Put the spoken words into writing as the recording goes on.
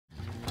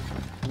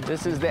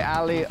This is the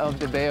alley of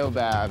the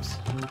Baobabs.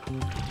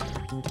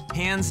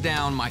 Hands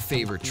down, my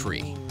favorite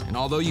tree. And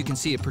although you can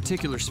see a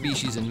particular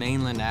species in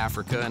mainland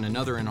Africa and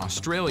another in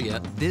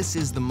Australia, this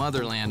is the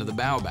motherland of the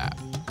baobab,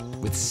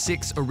 with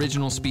 6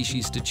 original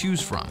species to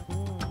choose from,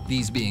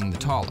 these being the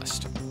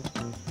tallest.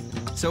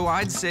 So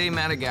I'd say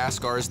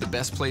Madagascar is the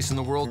best place in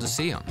the world to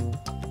see them.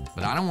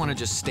 But I don't want to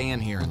just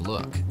stand here and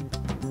look.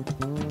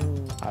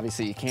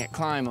 Obviously, you can't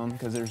climb them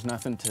because there's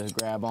nothing to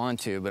grab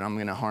onto, but I'm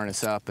gonna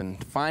harness up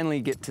and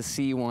finally get to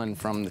see one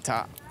from the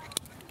top.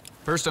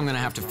 First, I'm gonna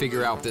have to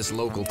figure out this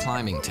local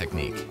climbing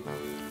technique.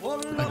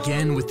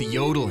 Again with the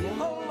yodeling.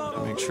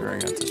 Make sure I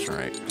got this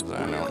right, because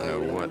I don't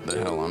know what the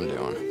hell I'm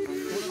doing.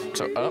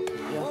 So up?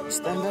 Yeah,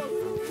 stand up.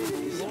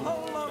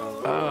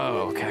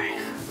 Oh, okay.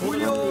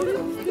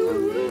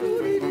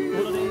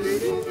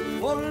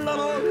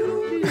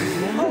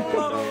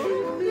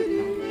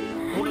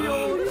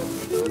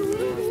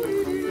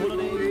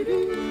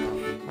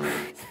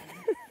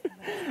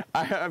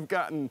 I've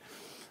gotten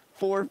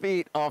 4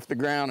 feet off the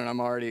ground and I'm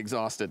already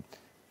exhausted.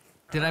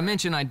 Did I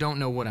mention I don't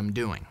know what I'm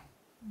doing?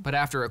 But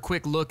after a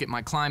quick look at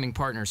my climbing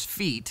partner's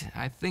feet,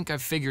 I think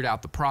I've figured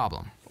out the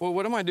problem. Well,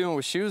 what am I doing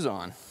with shoes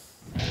on?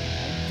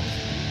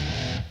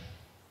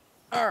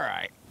 All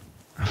right.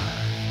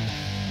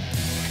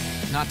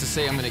 Not to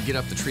say I'm gonna get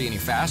up the tree any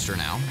faster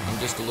now. I'm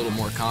just a little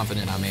more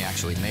confident I may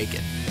actually make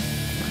it.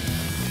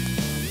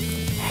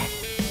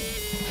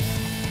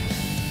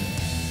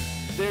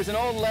 There's an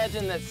old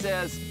legend that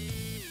says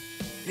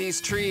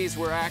these trees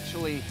were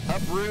actually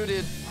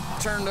uprooted,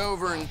 turned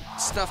over, and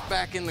stuffed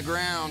back in the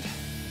ground,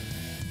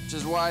 which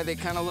is why they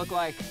kind of look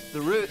like the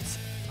roots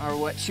are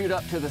what shoot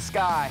up to the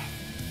sky.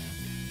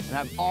 And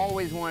I've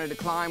always wanted to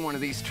climb one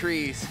of these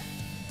trees.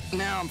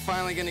 Now I'm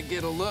finally gonna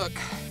get a look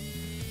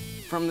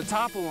from the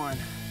top of one.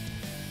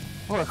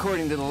 Or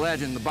according to the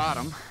legend, the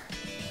bottom.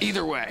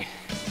 Either way.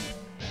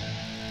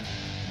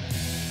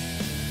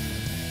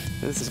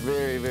 This is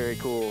very, very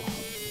cool.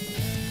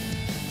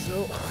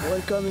 So,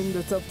 welcome in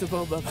the top to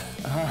Baobab.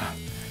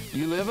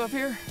 You live up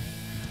here?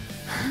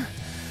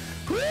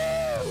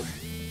 Woo!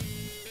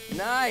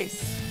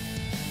 Nice!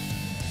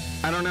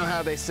 I don't know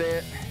how they say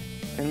it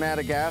in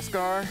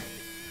Madagascar,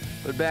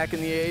 but back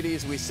in the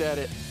 80s we said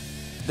it,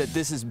 that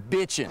this is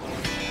bitchin'.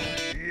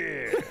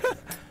 Yeah!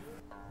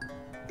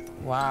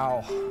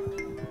 Wow.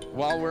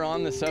 While we're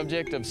on the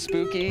subject of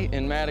spooky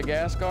in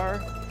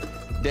Madagascar,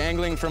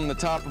 dangling from the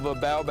top of a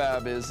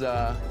baobab is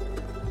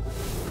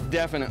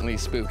definitely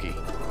spooky.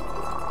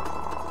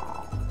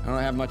 I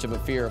don't have much of a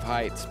fear of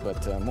heights,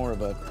 but more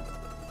of a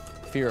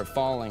fear of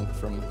falling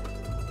from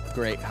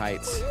great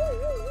heights.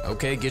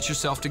 Okay, get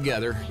yourself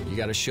together. You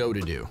got a show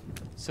to do.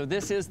 So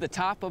this is the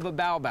top of a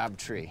baobab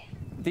tree.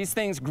 These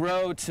things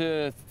grow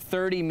to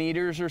 30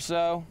 meters or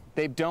so.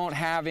 They don't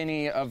have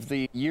any of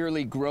the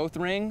yearly growth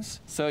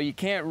rings, so you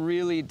can't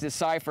really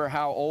decipher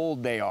how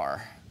old they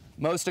are.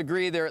 Most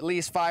agree they're at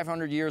least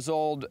 500 years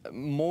old.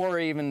 More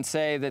even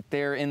say that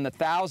they're in the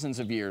thousands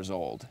of years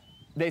old.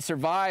 They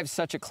survive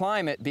such a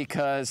climate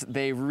because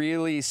they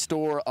really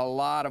store a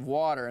lot of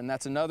water, and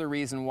that's another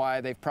reason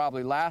why they've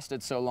probably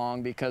lasted so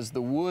long, because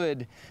the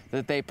wood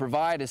that they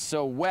provide is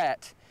so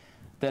wet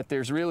that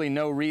there's really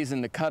no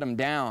reason to cut them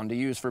down to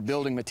use for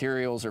building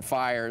materials or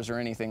fires or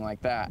anything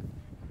like that.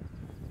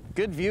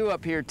 Good view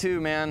up here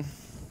too, man.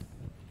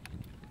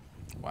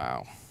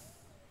 Wow.